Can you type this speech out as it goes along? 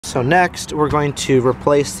So next we're going to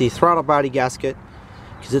replace the throttle body gasket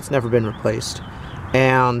because it's never been replaced.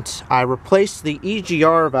 And I replaced the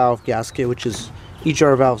EGR valve gasket, which is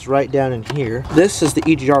EGR valves right down in here. This is the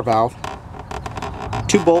EGR valve.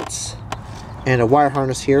 2 bolts and a wire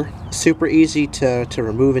harness here. Super easy to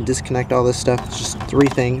remove and disconnect all this stuff. It's just 3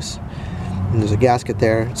 things. And there's a gasket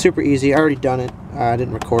there. Super easy. I already done it. I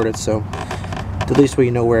didn't record it, so at least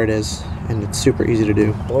we know where it is. And it's super easy to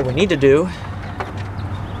do. What we need to do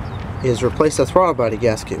is replace the throttle body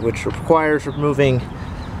gasket, which requires removing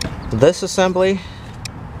this assembly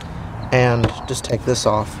and just take this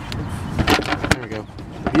off. There we go.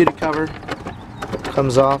 The beauty cover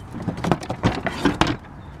comes off.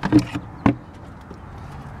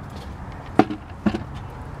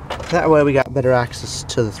 That way we got better access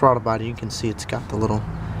to the throttle body. You can see it's got the little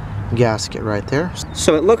gasket right there.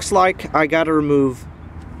 So it looks like I got to remove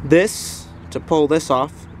this to pull this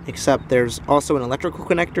off, except there's also an electrical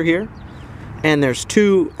connector here, and there's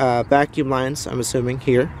 2 vacuum lines, I'm assuming,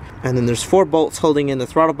 here, and then there's 4 bolts holding in the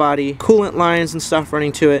throttle body, coolant lines and stuff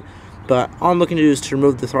running to it. But all I'm looking to do is to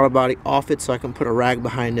remove the throttle body off it so I can put a rag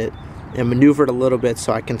behind it and maneuver it a little bit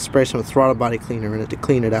so I can spray some throttle body cleaner in it to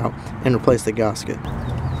clean it out and replace the gasket.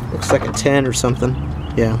 Looks like a 10 or something.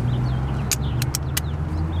 Yeah.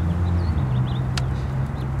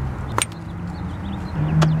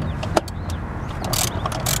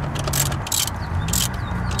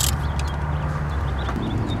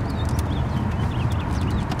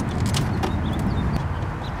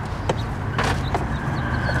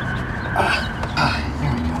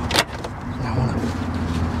 There we go. Now I want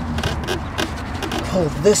to pull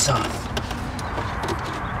this off.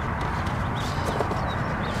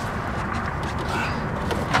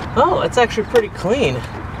 Oh, it's actually pretty clean.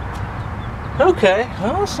 Okay,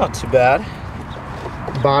 well, that's not too bad.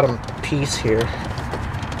 Bottom piece here,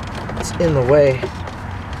 it's in the way.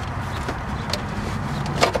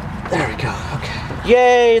 There we go. Okay.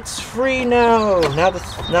 Yay! It's free now. Now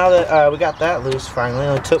that we got that loose, finally, it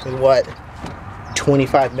only took me what,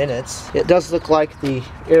 25 minutes. It does look like the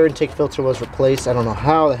air intake filter was replaced. I don't know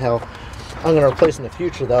how the hell I'm gonna replace in the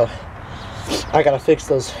future though. I gotta fix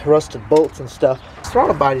those rusted bolts and stuff. The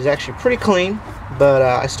throttle body is actually pretty clean, but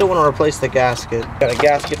I still want to replace the gasket. Got a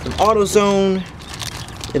gasket from AutoZone.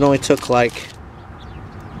 It only took like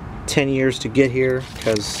 10 years to get here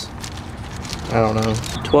because, I don't know,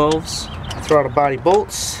 12s. Throttle body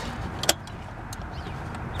bolts.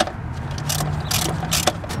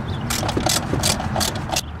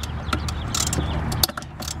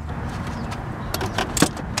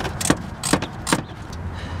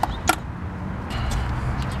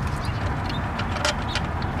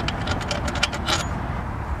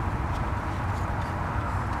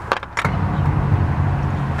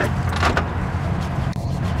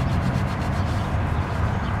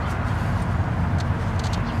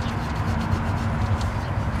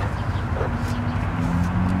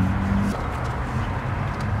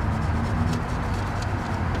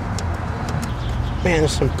 Man,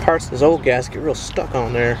 there's some parts of this old gasket real stuck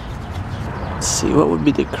on there. Let's see, what would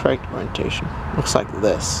be the correct orientation? Looks like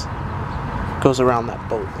this. Goes around that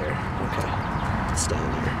bolt there. Okay. It's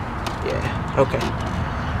down there. Yeah, okay.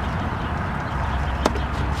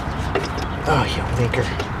 Oh, you thinker.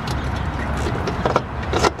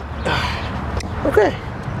 Okay.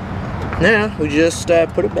 Now, we just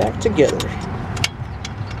put it back together.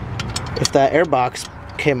 If that air box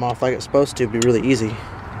came off like it's supposed to, it'd be really easy.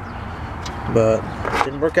 But it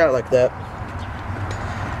didn't work out like that.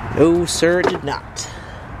 No, sir, it did not.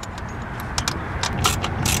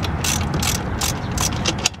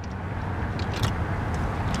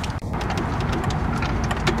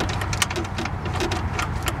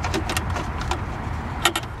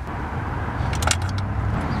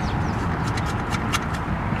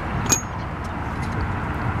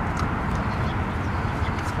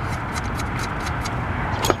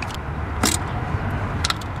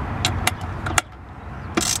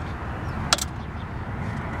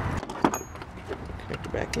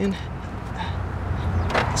 Back in.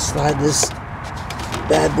 Slide this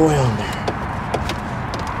bad boy on there.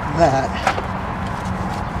 That.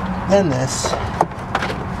 Then this.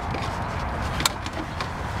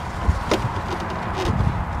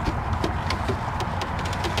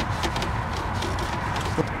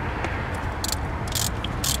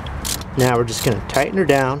 Now we're just going to tighten her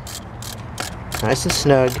down. Nice and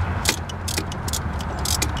snug.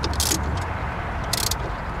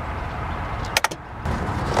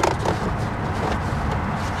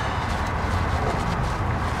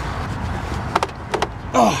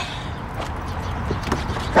 Oh.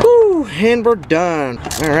 Whew, and we're done.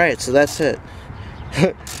 Alright, so that's it.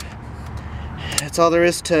 that's all there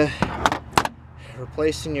is to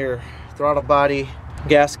replacing your throttle body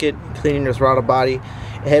gasket, cleaning your throttle body.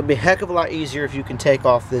 It'd be a heck of a lot easier if you can take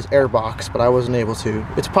off this air box, but I wasn't able to.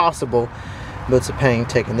 It's possible, but it's a pain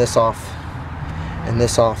taking this off and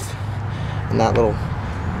that little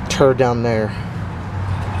turd down there.